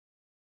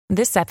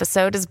This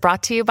episode is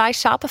brought to you by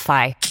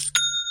Shopify.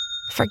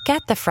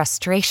 Forget the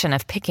frustration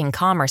of picking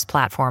commerce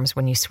platforms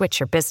when you switch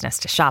your business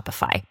to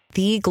Shopify,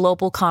 the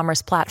global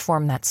commerce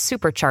platform that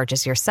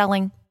supercharges your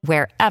selling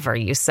wherever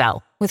you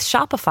sell. With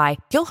Shopify,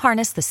 you'll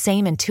harness the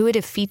same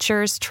intuitive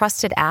features,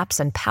 trusted apps,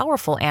 and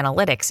powerful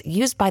analytics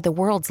used by the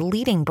world's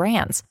leading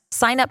brands.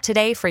 Sign up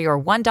today for your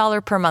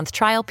 $1 per month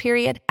trial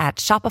period at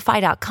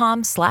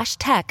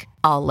shopify.com/tech,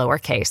 all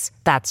lowercase.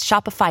 That's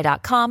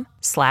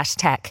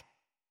shopify.com/tech.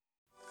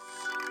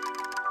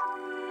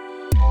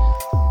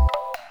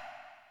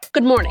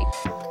 Good morning.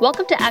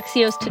 Welcome to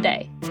Axios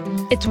Today.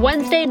 It's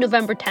Wednesday,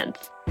 November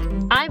 10th.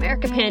 I'm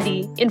Erica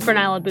Pandy in for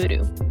Niala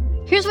Boodoo.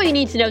 Here's what you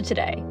need to know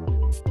today.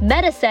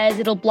 Meta says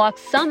it'll block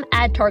some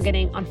ad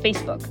targeting on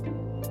Facebook.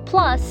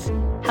 Plus,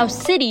 how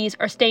cities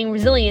are staying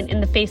resilient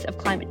in the face of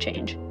climate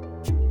change.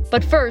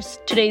 But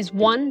first, today's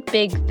one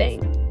big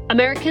thing.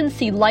 Americans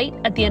see light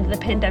at the end of the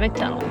pandemic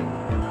tunnel.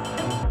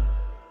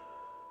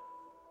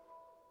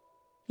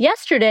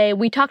 Yesterday,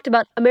 we talked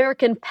about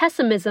American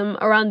pessimism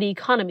around the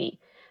economy.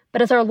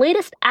 But as our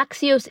latest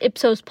Axios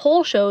Ipsos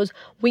poll shows,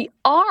 we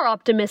are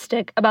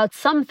optimistic about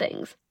some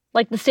things,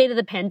 like the state of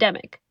the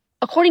pandemic.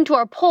 According to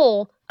our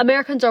poll,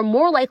 Americans are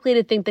more likely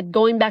to think that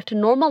going back to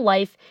normal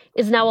life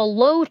is now a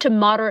low to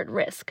moderate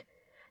risk.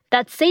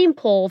 That same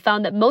poll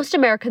found that most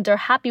Americans are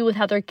happy with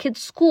how their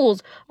kids'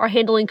 schools are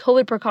handling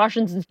COVID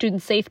precautions and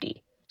student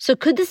safety. So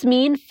could this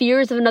mean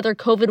fears of another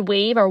COVID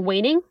wave are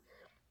waning?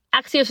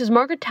 Axios'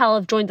 Margaret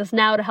Talev joins us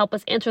now to help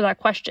us answer that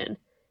question.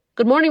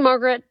 Good morning,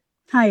 Margaret.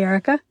 Hi,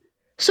 Erica.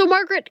 So,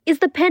 Margaret, is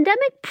the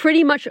pandemic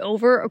pretty much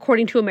over,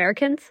 according to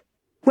Americans?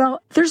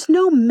 Well, there's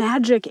no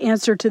magic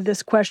answer to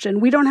this question.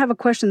 We don't have a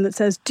question that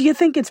says, do you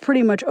think it's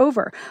pretty much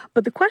over?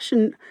 But the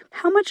question,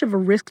 how much of a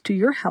risk to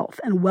your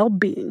health and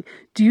well-being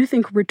do you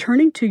think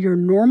returning to your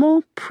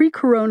normal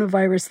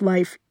pre-coronavirus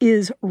life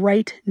is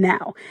right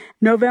now?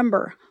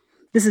 November,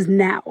 this is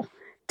now.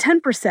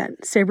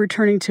 10% say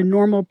returning to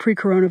normal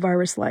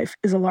pre-coronavirus life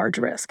is a large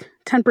risk.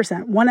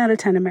 10%, 1 out of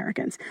 10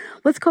 Americans.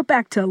 Let's go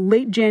back to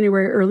late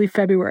January, early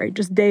February,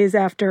 just days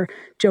after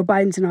Joe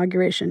Biden's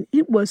inauguration.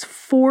 It was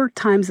 4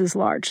 times as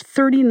large.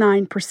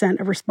 39%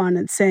 of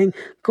respondents saying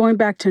going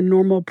back to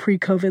normal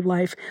pre-COVID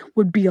life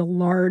would be a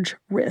large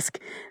risk.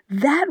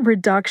 That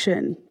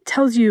reduction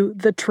tells you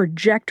the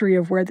trajectory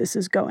of where this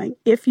is going.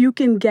 If you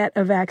can get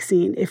a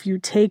vaccine, if you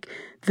take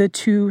the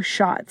 2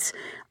 shots,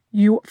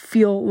 you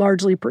feel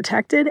largely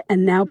protected,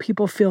 and now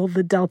people feel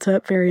the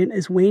Delta variant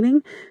is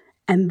waning.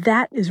 And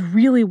that is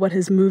really what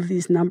has moved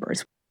these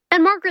numbers.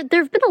 And Margaret,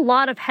 there have been a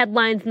lot of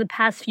headlines in the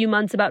past few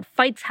months about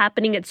fights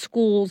happening at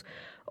schools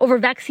over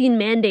vaccine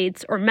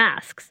mandates or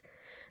masks.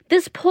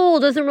 This poll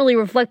doesn't really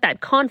reflect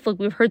that conflict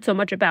we've heard so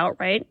much about,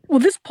 right? Well,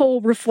 this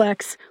poll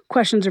reflects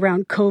questions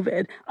around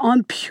COVID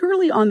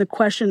purely on the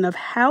question of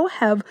how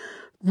have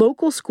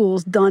local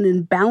schools done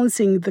in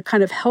balancing the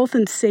kind of health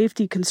and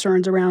safety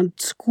concerns around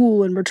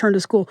school and return to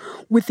school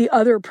with the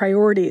other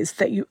priorities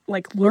that you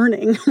like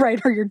learning,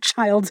 right, or your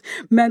child's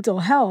mental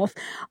health.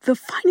 The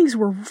findings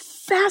were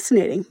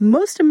fascinating.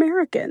 Most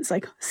Americans,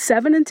 like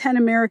 7 in 10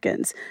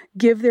 Americans,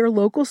 give their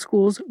local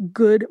schools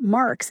good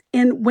marks.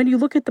 And when you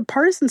look at the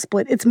partisan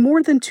split, it's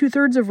more than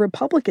 2/3 of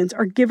Republicans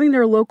are giving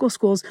their local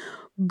schools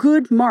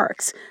good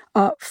marks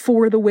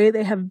for the way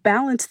they have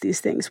balanced these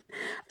things.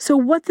 So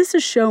what this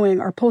is showing,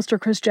 our pollster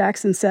Chris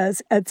Jackson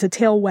says, it's a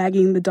tail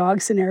wagging the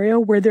dog scenario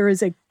where there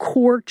is a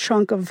core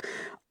chunk of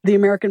the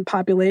American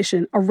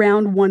population,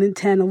 around 1 in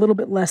 10, a little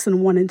bit less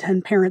than 1 in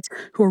 10 parents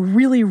who are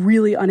really,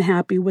 really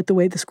unhappy with the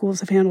way the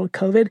schools have handled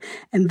COVID.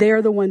 And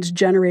they're the ones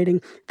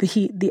generating the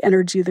heat, the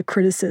energy, the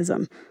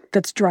criticism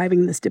that's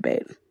driving this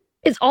debate.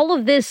 Is all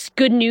of this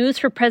good news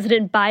for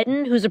President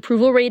Biden, whose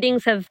approval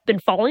ratings have been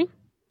falling?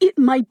 It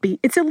might be.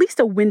 It's at least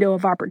a window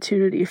of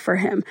opportunity for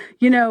him.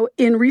 You know,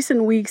 in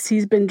recent weeks,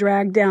 he's been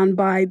dragged down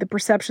by the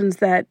perceptions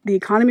that the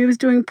economy was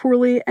doing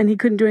poorly and he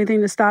couldn't do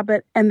anything to stop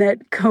it, and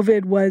that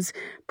COVID was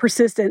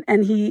persistent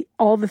and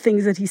all the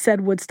things that he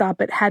said would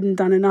stop it hadn't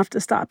done enough to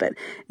stop it.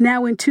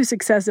 Now, in 2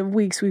 successive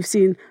weeks, we've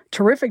seen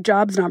terrific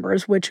jobs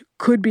numbers, which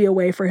could be a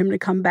way for him to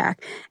come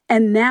back.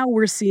 And now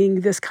we're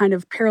seeing this kind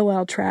of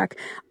parallel track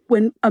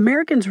when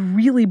Americans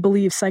really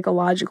believe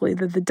psychologically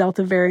that the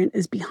Delta variant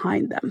is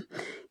behind them.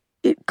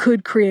 It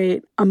could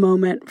create a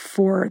moment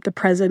for the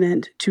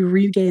president to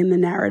regain the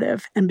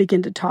narrative and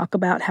begin to talk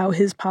about how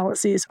his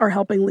policies are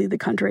helping lead the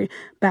country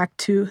back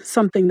to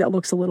something that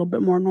looks a little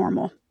bit more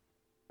normal.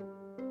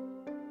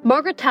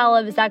 Margaret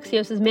Talev is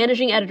Axios'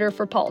 managing editor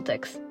for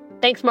politics.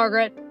 Thanks,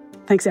 Margaret.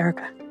 Thanks,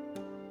 Erica.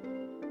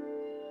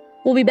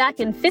 We'll be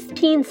back in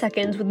 15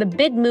 seconds with the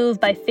big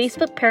move by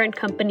Facebook parent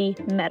company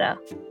Meta.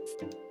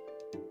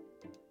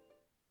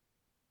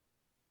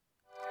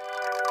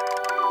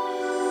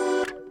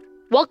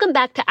 Welcome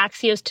back to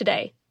Axios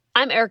Today.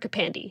 I'm Erica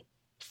Pandy.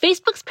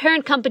 Facebook's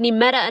parent company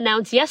Meta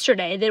announced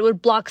yesterday that it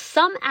would block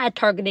some ad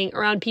targeting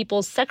around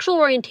people's sexual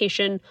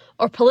orientation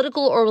or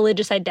political or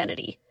religious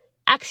identity.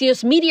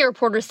 Axios media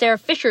reporter Sarah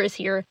Fisher is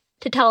here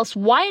to tell us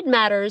why it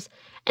matters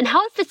and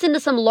how it fits into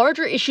some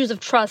larger issues of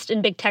trust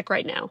in big tech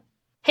right now.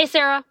 Hey,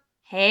 Sarah.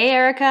 Hey,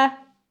 Erica.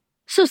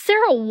 So,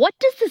 Sarah, what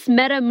does this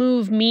Meta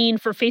move mean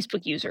for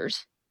Facebook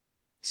users?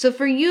 So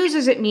for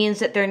users, it means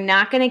that they're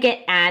not going to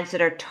get ads that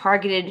are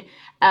targeted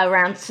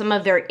around some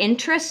of their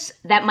interests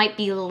that might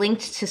be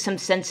linked to some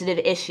sensitive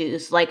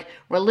issues like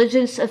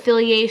religious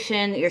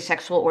affiliation, your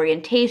sexual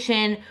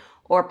orientation,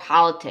 or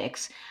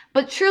politics.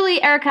 But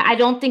truly, Erica, I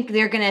don't think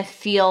they're going to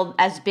feel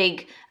as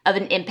big of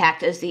an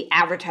impact as the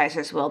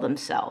advertisers will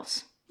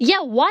themselves.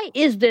 Yeah, why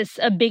is this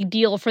a big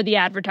deal for the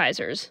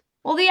advertisers?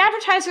 Well, the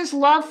advertisers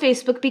love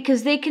Facebook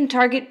because they can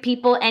target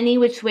people any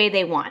which way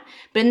they want.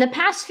 But in the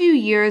past few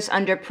years,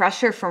 under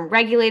pressure from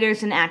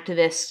regulators and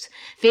activists,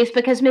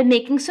 Facebook has been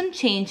making some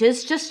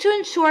changes just to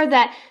ensure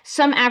that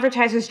some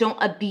advertisers don't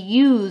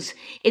abuse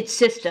its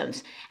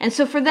systems. And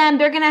so for them,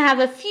 they're going to have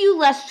a few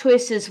less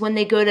choices when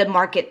they go to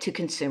market to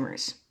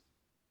consumers.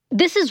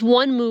 This is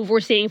one move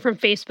we're seeing from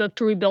Facebook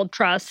to rebuild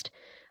trust.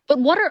 But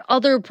what are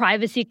other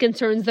privacy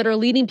concerns that are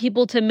leading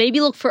people to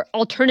maybe look for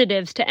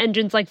alternatives to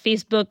engines like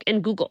Facebook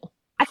and Google?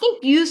 I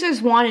think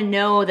users want to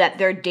know that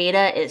their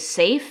data is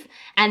safe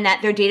and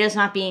that their data is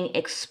not being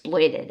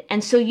exploited.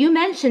 And so you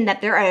mentioned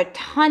that there are a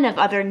ton of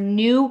other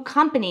new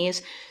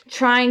companies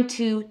trying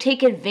to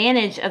take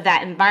advantage of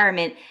that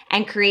environment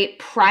and create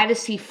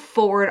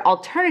privacy-forward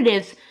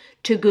alternatives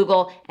to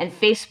Google and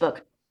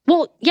Facebook.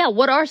 Well, yeah,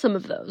 what are some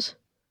of those?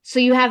 So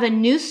you have a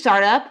new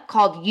startup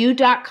called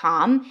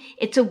You.com.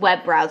 It's a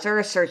web browser,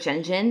 a search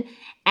engine,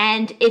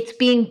 and it's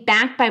being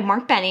backed by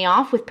Mark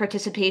Benioff with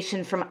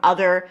participation from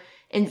other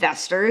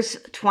investors,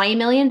 $20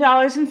 million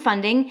in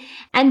funding.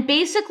 And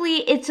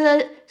basically, it's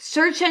a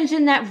search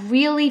engine that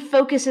really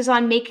focuses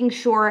on making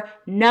sure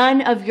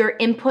none of your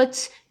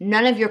inputs,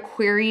 none of your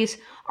queries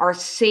are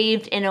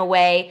saved in a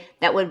way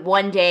that would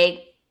one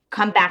day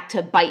come back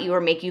to bite you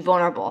or make you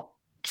vulnerable.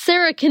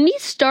 Sarah, can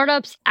these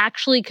startups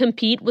actually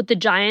compete with the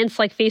giants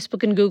like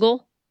Facebook and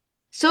Google?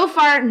 So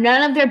far,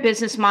 none of their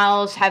business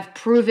models have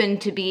proven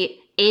to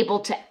be able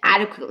to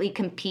adequately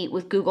compete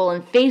with Google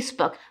and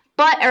Facebook.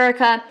 But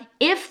Erica,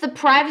 if the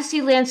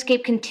privacy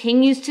landscape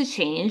continues to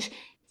change,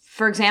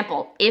 for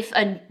example, if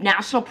a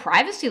national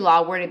privacy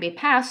law were to be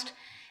passed,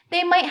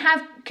 they might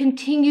have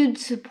continued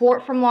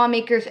support from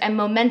lawmakers and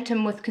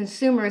momentum with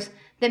consumers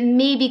that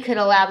maybe could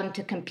allow them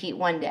to compete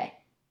one day.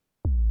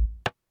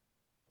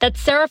 That's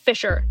Sarah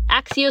Fisher,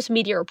 Axios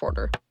media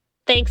reporter.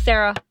 Thanks,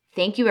 Sarah.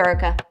 Thank you,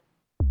 Erica.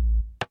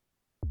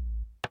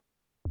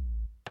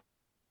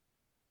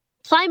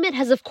 Climate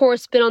has, of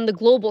course, been on the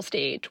global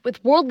stage,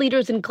 with world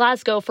leaders in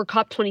Glasgow for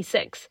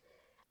COP26.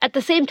 At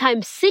the same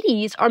time,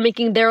 cities are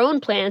making their own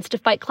plans to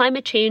fight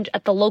climate change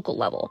at the local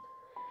level.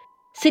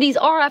 Cities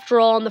are, after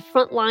all, on the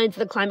front lines of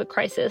the climate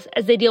crisis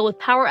as they deal with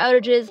power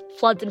outages,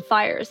 floods, and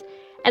fires,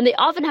 and they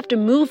often have to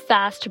move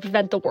fast to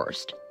prevent the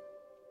worst.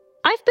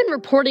 I've been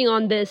reporting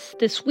on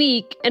this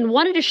week and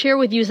wanted to share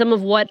with you some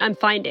of what I'm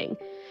finding.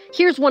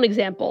 Here's one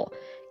example.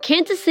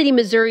 Kansas City,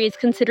 Missouri is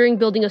considering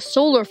building a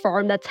solar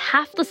farm that's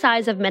half the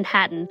size of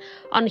Manhattan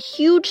on a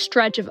huge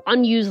stretch of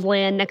unused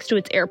land next to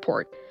its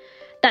airport.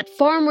 That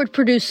farm would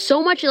produce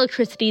so much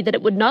electricity that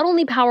it would not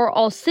only power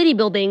all city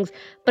buildings,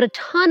 but a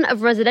ton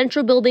of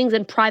residential buildings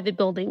and private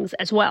buildings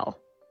as well.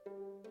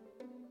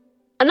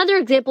 Another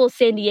example is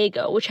San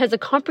Diego, which has a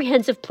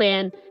comprehensive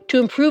plan to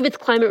improve its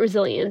climate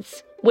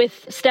resilience,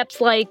 with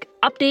steps like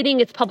updating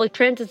its public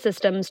transit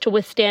systems to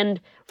withstand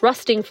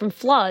rusting from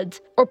floods,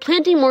 or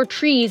planting more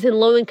trees in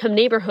low-income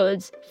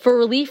neighborhoods for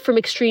relief from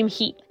extreme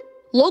heat.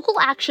 Local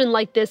action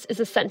like this is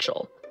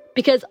essential,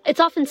 because it's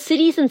often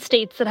cities and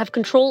states that have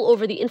control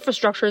over the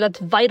infrastructure that's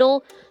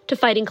vital to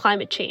fighting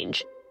climate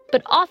change.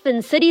 But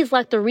often, cities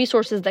lack the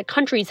resources that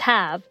countries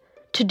have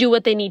to do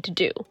what they need to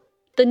do.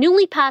 The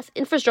newly passed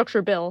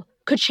infrastructure bill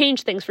could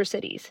change things for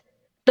cities.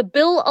 The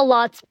bill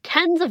allots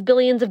tens of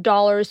billions of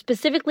dollars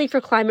specifically for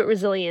climate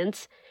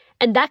resilience,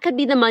 and that could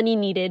be the money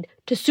needed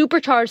to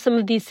supercharge some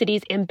of these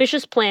cities'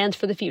 ambitious plans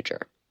for the future.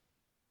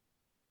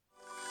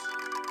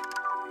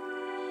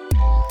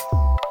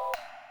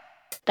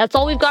 That's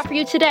all we've got for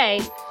you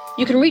today.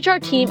 You can reach our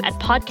team at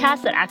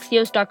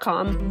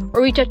podcast@axios.com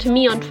or reach out to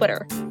me on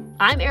Twitter.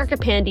 I'm Erica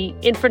Pandy,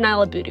 in for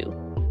Niala Boodoo.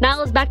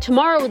 Niala's back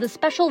tomorrow with a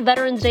special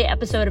Veterans Day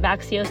episode of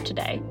Axios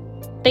Today.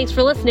 Thanks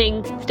for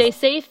listening, stay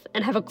safe,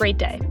 and have a great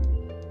day.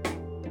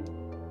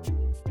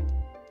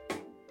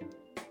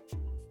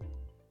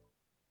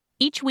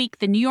 Each week,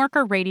 the New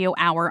Yorker Radio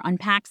Hour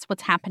unpacks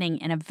what's happening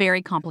in a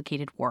very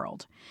complicated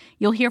world.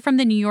 You'll hear from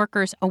the New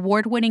Yorker's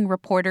award-winning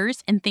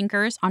reporters and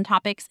thinkers on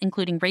topics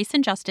including race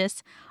and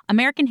justice,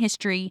 American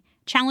history,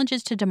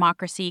 challenges to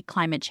democracy,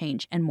 climate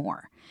change, and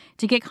more.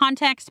 To get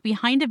context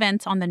behind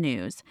events on the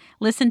news,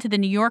 listen to the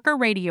New Yorker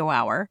Radio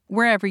Hour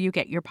wherever you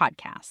get your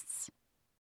podcasts.